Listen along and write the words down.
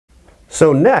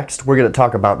So next, we're going to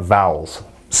talk about vowels.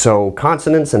 So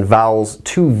consonants and vowels,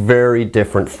 two very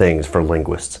different things for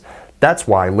linguists. That's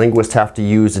why linguists have to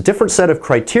use a different set of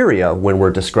criteria when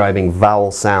we're describing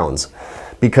vowel sounds.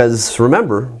 Because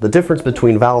remember, the difference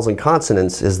between vowels and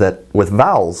consonants is that with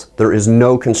vowels, there is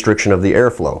no constriction of the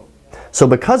airflow. So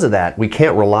because of that, we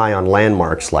can't rely on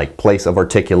landmarks like place of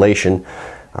articulation.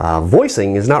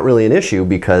 Voicing is not really an issue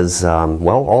because,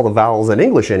 well, all the vowels in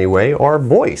English anyway are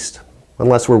voiced.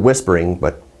 Unless we're whispering,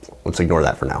 but let's ignore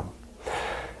that for now.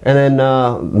 And then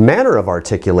manner of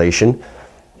articulation,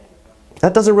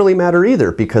 that doesn't really matter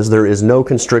either because there is no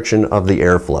constriction of the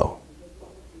airflow.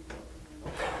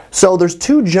 So there's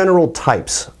two general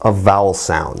types of vowel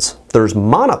sounds. There's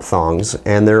monophthongs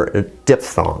and there are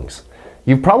diphthongs.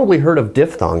 You've probably heard of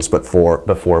diphthongs before,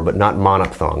 but not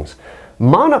monophthongs.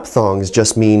 Monophthongs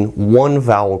just mean one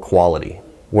vowel quality,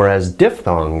 whereas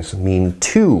diphthongs mean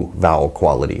two vowel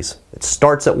qualities. It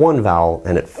starts at one vowel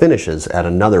and it finishes at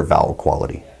another vowel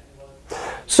quality.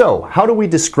 So, how do we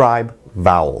describe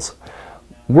vowels?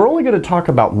 We're only going to talk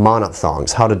about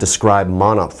monophthongs, how to describe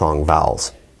monophthong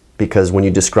vowels. Because when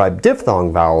you describe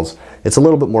diphthong vowels, it's a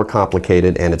little bit more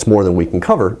complicated and it's more than we can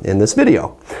cover in this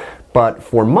video. But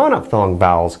for monophthong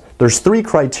vowels, there's three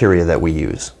criteria that we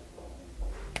use.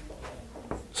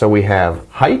 So we have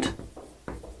height,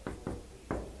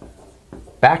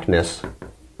 backness,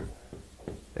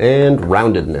 and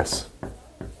roundedness.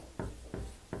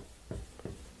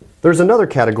 There's another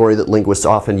category that linguists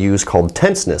often use called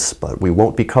tenseness, but we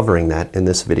won't be covering that in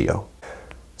this video.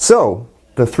 So,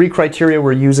 the three criteria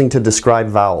we're using to describe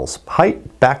vowels: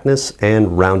 height, backness, and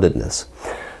roundedness.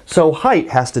 So height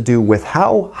has to do with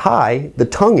how high the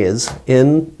tongue is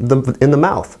in the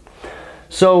mouth.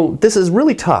 So this is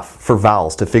really tough for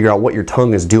vowels to figure out what your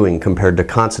tongue is doing compared to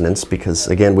consonants because,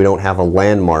 again, we don't have a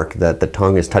landmark that the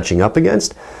tongue is touching up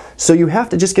against. So you have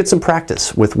to just get some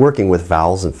practice with working with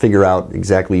vowels and figure out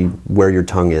exactly where your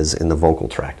tongue is in the vocal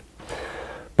tract.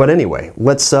 But anyway,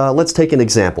 let's take an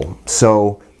example.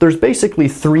 So there's basically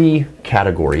three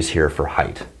categories here for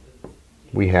height.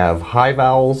 We have high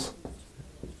vowels,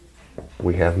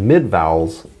 we have mid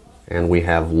vowels, and we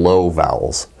have low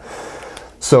vowels.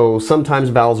 So sometimes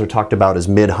vowels are talked about as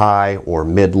mid-high or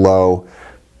mid-low.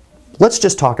 Let's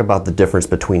just talk about the difference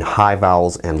between high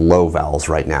vowels and low vowels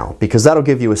right now, because that'll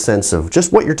give you a sense of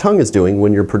just what your tongue is doing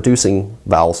when you're producing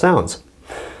vowel sounds.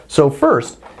 So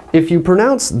first, if you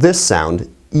pronounce this sound,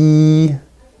 E,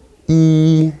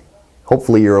 E,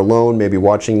 hopefully you're alone, maybe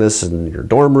watching this in your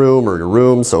dorm room or your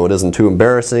room, so it isn't too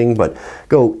embarrassing, but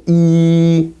go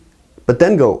E, but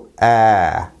then go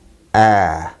ah,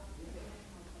 ah.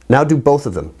 Now do both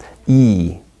of them.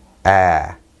 E,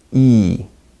 ah, E,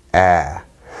 ah.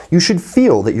 You should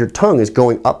feel that your tongue is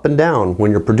going up and down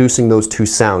when you're producing those two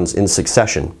sounds in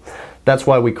succession. That's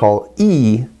why we call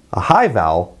E a high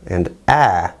vowel and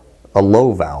ah a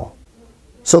low vowel.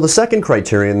 So the second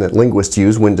criterion that linguists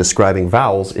use when describing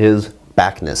vowels is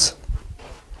backness.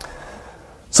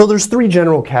 So there's three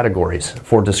general categories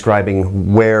for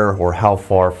describing where or how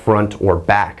far front or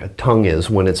back a tongue is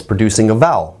when it's producing a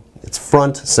vowel. It's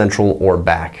front, central, or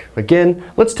back. Again,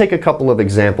 let's take a couple of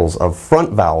examples of front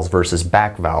vowels versus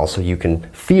back vowels so you can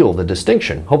feel the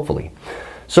distinction, hopefully.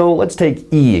 So let's take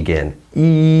E again.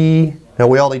 E. Now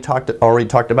we already talked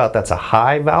about that's a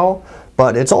high vowel,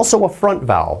 but it's also a front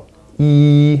vowel.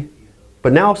 E.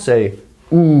 But now say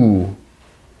oo,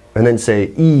 and then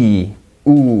say E,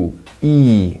 oo,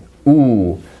 E,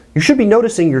 oo. You should be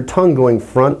noticing your tongue going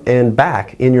front and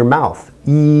back in your mouth.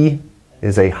 E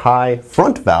is a high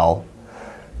front vowel,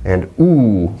 and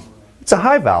oo, it's a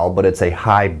high vowel, but it's a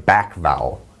high back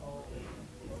vowel.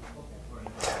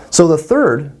 So the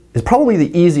third is probably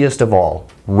the easiest of all,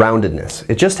 roundedness.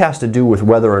 It just has to do with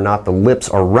whether or not the lips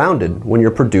are rounded when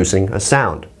you're producing a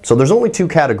sound. So there's only two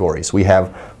categories. We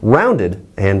have rounded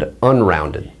and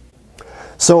unrounded.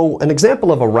 So an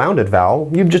example of a rounded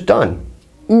vowel you've just done,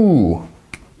 oo.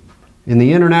 In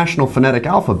the International Phonetic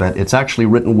Alphabet, it's actually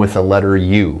written with a letter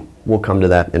U. We'll come to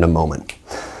that in a moment.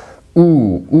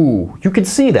 Ooh, ooh. You can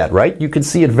see that, right? You can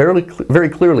see it very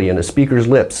clearly in a speaker's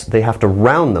lips. They have to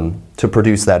round them to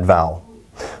produce that vowel.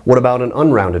 What about an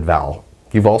unrounded vowel?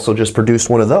 You've also just produced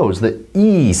one of those, the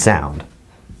E sound.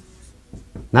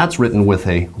 That's written with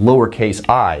a lowercase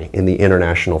I in the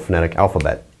International Phonetic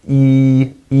Alphabet.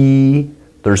 E, E.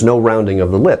 There's no rounding of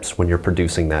the lips when you're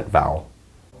producing that vowel.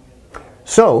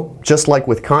 So, just like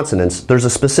with consonants, there's a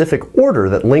specific order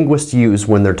that linguists use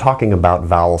when they're talking about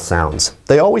vowel sounds.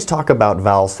 They always talk about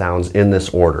vowel sounds in this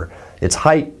order. It's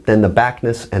height, then the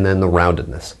backness, and then the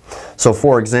roundedness. So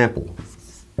for example,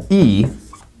 E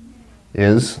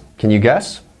is, can you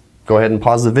guess? Go ahead and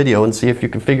pause the video and see if you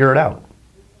can figure it out.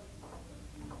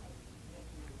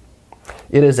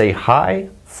 It is a high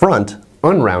front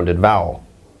unrounded vowel.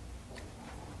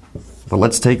 But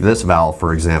let's take this vowel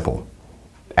for example.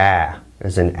 Ah,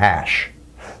 as in ash.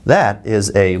 That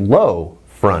is a low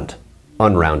front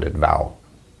unrounded vowel.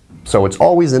 So it's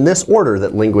always in this order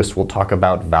that linguists will talk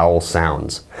about vowel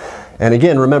sounds. And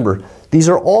again, remember, these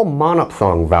are all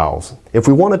monophthong vowels. If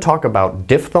we want to talk about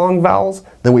diphthong vowels,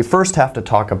 then we first have to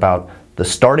talk about the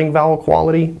starting vowel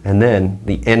quality and then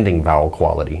the ending vowel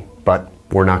quality. But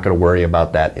we're not going to worry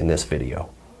about that in this video.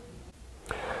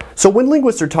 So when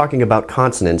linguists are talking about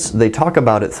consonants, they talk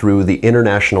about it through the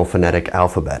International Phonetic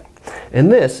Alphabet.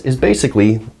 And this is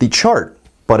basically the chart,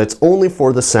 but it's only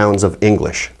for the sounds of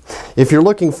English. If you're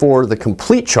looking for the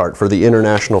complete chart for the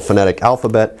International Phonetic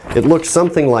Alphabet, it looks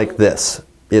something like this.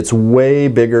 It's way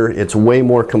bigger, it's way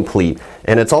more complete,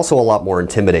 and it's also a lot more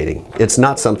intimidating. It's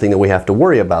not something that we have to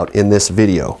worry about in this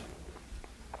video.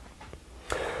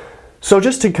 So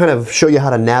just to kind of show you how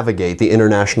to navigate the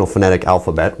International Phonetic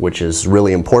Alphabet, which is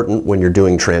really important when you're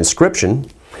doing transcription,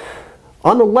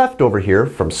 on the left over here,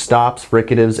 from stops,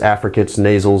 fricatives, affricates,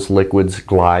 nasals, liquids,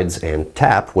 glides, and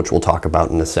tap, which we'll talk about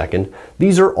in a second,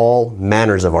 these are all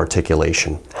manners of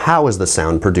articulation. How is the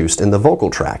sound produced in the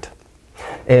vocal tract?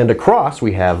 And across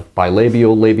we have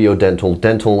bilabial, labiodental,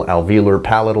 dental, alveolar,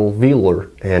 palatal,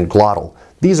 velar, and glottal.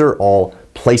 These are all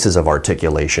places of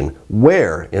articulation.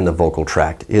 Where in the vocal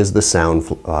tract is the sound,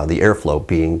 the airflow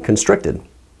being constricted?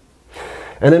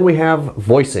 And then we have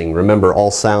voicing. Remember,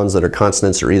 all sounds that are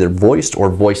consonants are either voiced or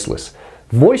voiceless.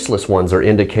 Voiceless ones are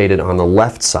indicated on the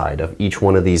left side of each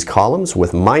one of these columns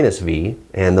with -V,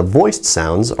 and the voiced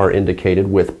sounds are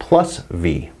indicated with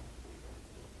 +V.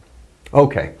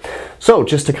 Okay, so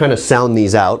just to kind of sound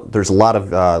these out, there's a lot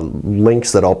of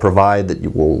links that I'll provide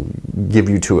that will give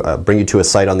you to bring you to a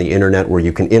site on the internet where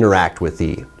you can interact with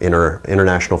the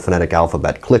International Phonetic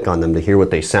Alphabet. Click on them to hear what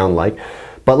they sound like.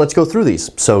 But let's go through these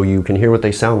so you can hear what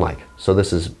they sound like. So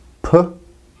this is P,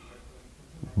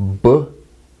 B,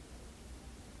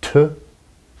 T,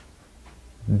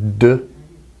 D,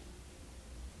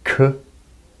 K,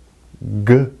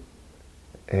 G.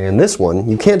 And this one,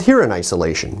 you can't hear in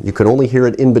isolation. You can only hear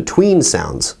it in between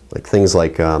sounds, like things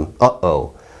like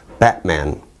uh-oh,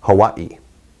 Batman, Hawaii.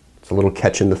 It's a little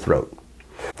catch in the throat.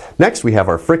 Next, we have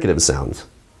our fricative sounds.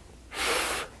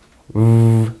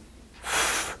 V,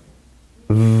 f,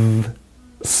 v,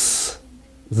 s,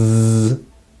 z,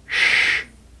 sh,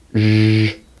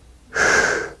 zh,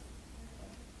 sh.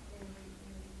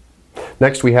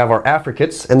 Next, we have our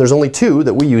affricates, and there's only two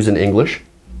that we use in English.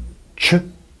 Ch,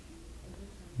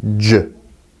 J.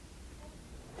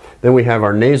 Then we have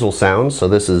our nasal sounds, so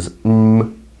this is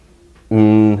m,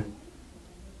 n,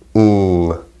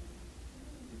 m.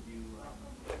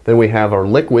 Then we have our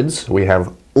liquids, we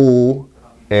have l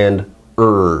and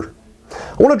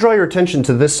I want to draw your attention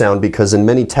to this sound because in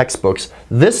many textbooks,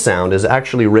 this sound is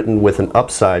actually written with an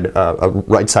a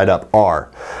right side up R.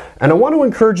 And I want to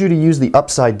encourage you to use the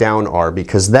upside down R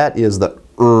because that is the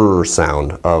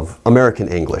sound of American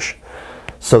English.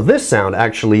 So this sound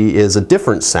actually is a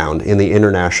different sound in the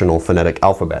International Phonetic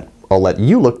Alphabet. I'll let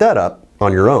you look that up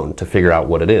on your own to figure out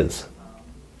what it is.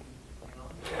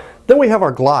 Then we have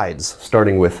our glides,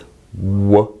 starting with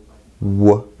w,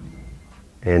 w,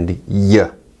 and y,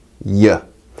 y.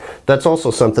 That's also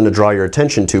something to draw your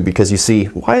attention to because you see,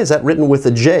 why is that written with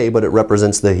a J but it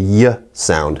represents the y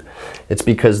sound? It's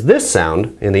because this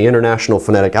sound in the International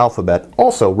Phonetic Alphabet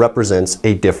also represents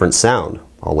a different sound.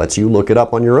 I'll let you look it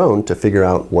up on your own to figure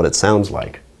out what it sounds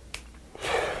like.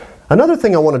 Another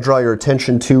thing I want to draw your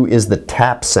attention to is the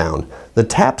tap sound. The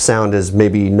tap sound is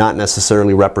maybe not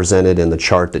necessarily represented in the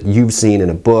chart that you've seen in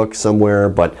a book somewhere,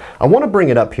 but I want to bring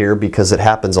it up here because it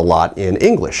happens a lot in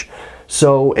English.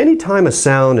 So anytime a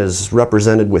sound is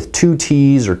represented with two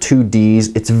T's or two D's,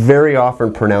 it's very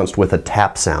often pronounced with a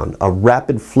tap sound, a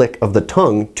rapid flick of the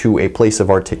tongue to a place of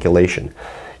articulation.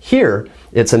 Here,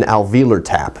 it's an alveolar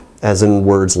tap, as in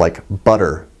words like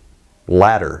butter,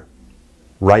 ladder,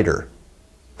 writer.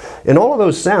 In all of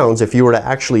those sounds, if you were to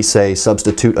actually say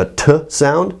substitute a T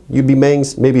sound, you'd be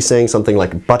maybe saying something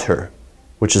like butter,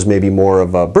 which is maybe more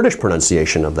of a British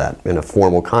pronunciation of that in a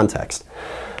formal context.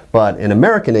 But in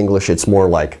American English, it's more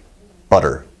like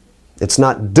butter. It's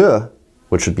not D,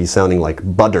 which would be sounding like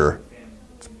butter.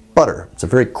 It's butter. It's a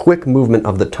very quick movement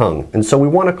of the tongue. And so we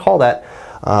want to call that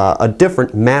a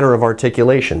different manner of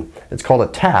articulation. It's called a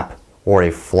tap or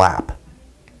a flap.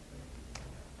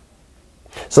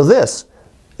 So this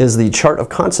is the chart of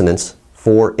consonants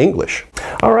for English.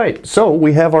 All right, so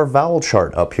we have our vowel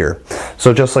chart up here.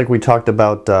 So just like we talked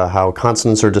about how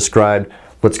consonants are described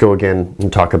let's go again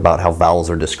and talk about how vowels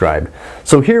are described.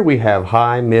 So here we have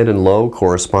high, mid, and low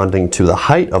corresponding to the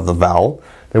height of the vowel.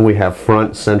 Then we have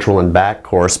front, central, and back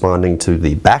corresponding to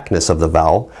the backness of the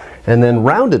vowel. And then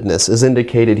roundedness is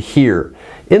indicated here.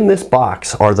 In this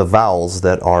box are the vowels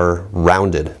that are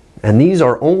rounded. And these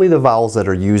are only the vowels that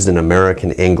are used in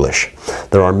American English.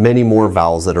 There are many more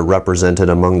vowels that are represented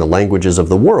among the languages of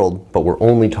the world, but we're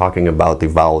only talking about the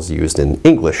vowels used in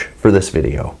English for this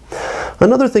video.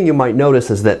 Another thing you might notice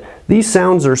is that these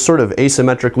sounds are sort of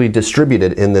asymmetrically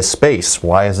distributed in this space.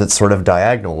 Why is it sort of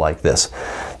diagonal like this?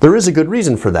 There is a good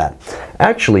reason for that.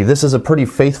 Actually, this is a pretty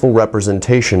faithful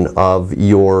representation of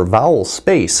your vowel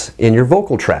space in your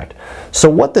vocal tract. So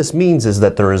what this means is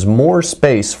that there is more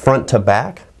space front to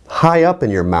back, high up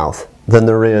in your mouth, than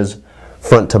there is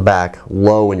front to back,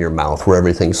 low in your mouth, where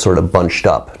everything's sort of bunched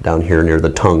up down here near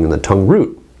the tongue and the tongue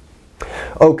root.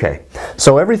 Okay,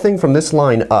 so everything from this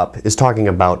line up is talking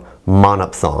about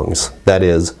monophthongs, that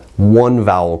is, one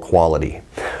vowel quality.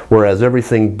 Whereas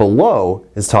everything below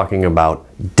is talking about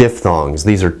diphthongs.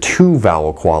 These are two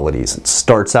vowel qualities. It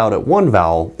starts out at one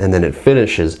vowel and then it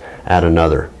finishes at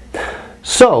another.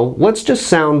 So let's just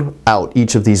sound out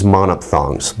each of these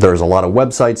monophthongs. There's a lot of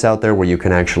websites out there where you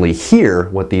can actually hear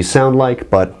what these sound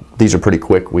like, but these are pretty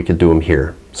quick. We could do them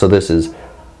here. So this is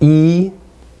E,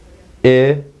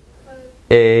 I,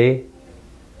 A,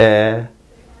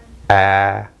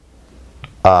 A,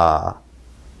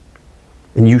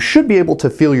 and you should be able to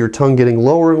feel your tongue getting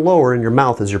lower and lower in your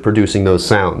mouth as you're producing those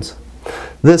sounds.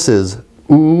 This is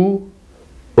oo,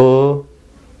 o,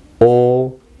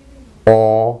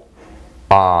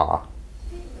 ah.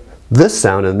 This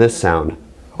sound and this sound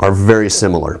are very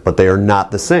similar, but they are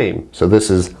not the same. So this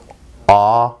is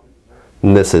ah,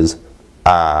 and this is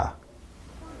ah.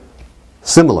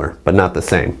 Similar, but not the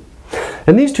same.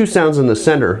 And these two sounds in the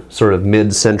center, sort of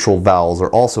mid-central vowels,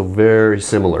 are also very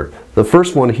similar. The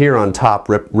first one here on top,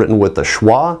 written with the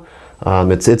schwa,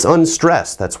 it's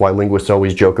unstressed. That's why linguists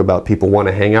always joke about people want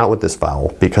to hang out with this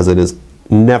vowel, because it is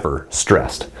never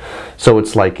stressed. So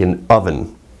it's like an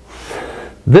oven.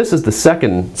 This is the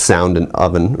second sound in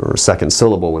oven, or second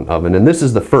syllable in oven, and this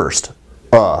is the first,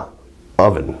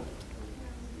 oven.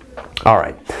 All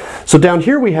right, so down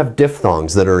here we have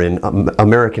diphthongs that are in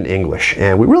American English,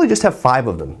 and we really just have 5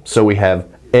 of them. So we have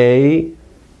a,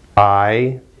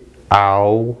 I,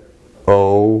 ow,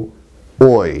 o,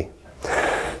 oi.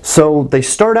 So they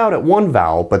start out at one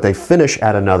vowel, but they finish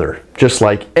at another. Just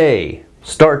like a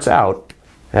starts out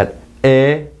at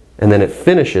e, and then it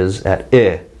finishes at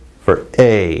I for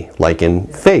a, like in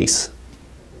face.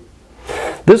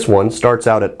 This one starts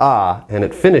out at ah, and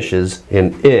it finishes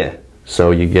in I. So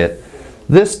you get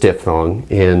this diphthong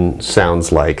in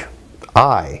sounds like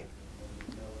I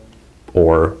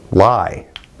or lie.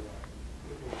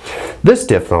 This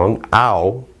diphthong,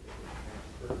 ow,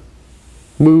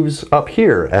 moves up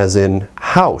here as in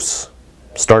house.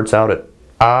 Starts out at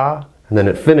ah and then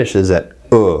it finishes at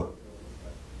ow.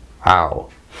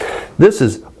 This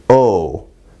is o,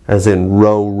 as in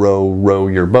row, row, row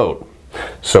your boat.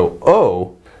 So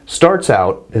o starts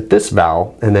out at this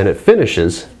vowel and then it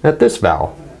finishes at this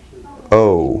vowel.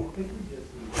 O.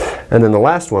 And then the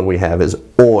last one we have is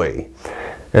oi,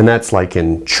 and that's like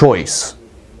in choice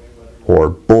or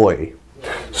boy.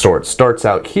 So it starts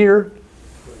out here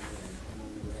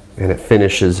and it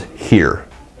finishes here.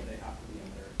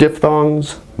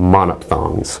 Diphthongs,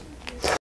 monophthongs.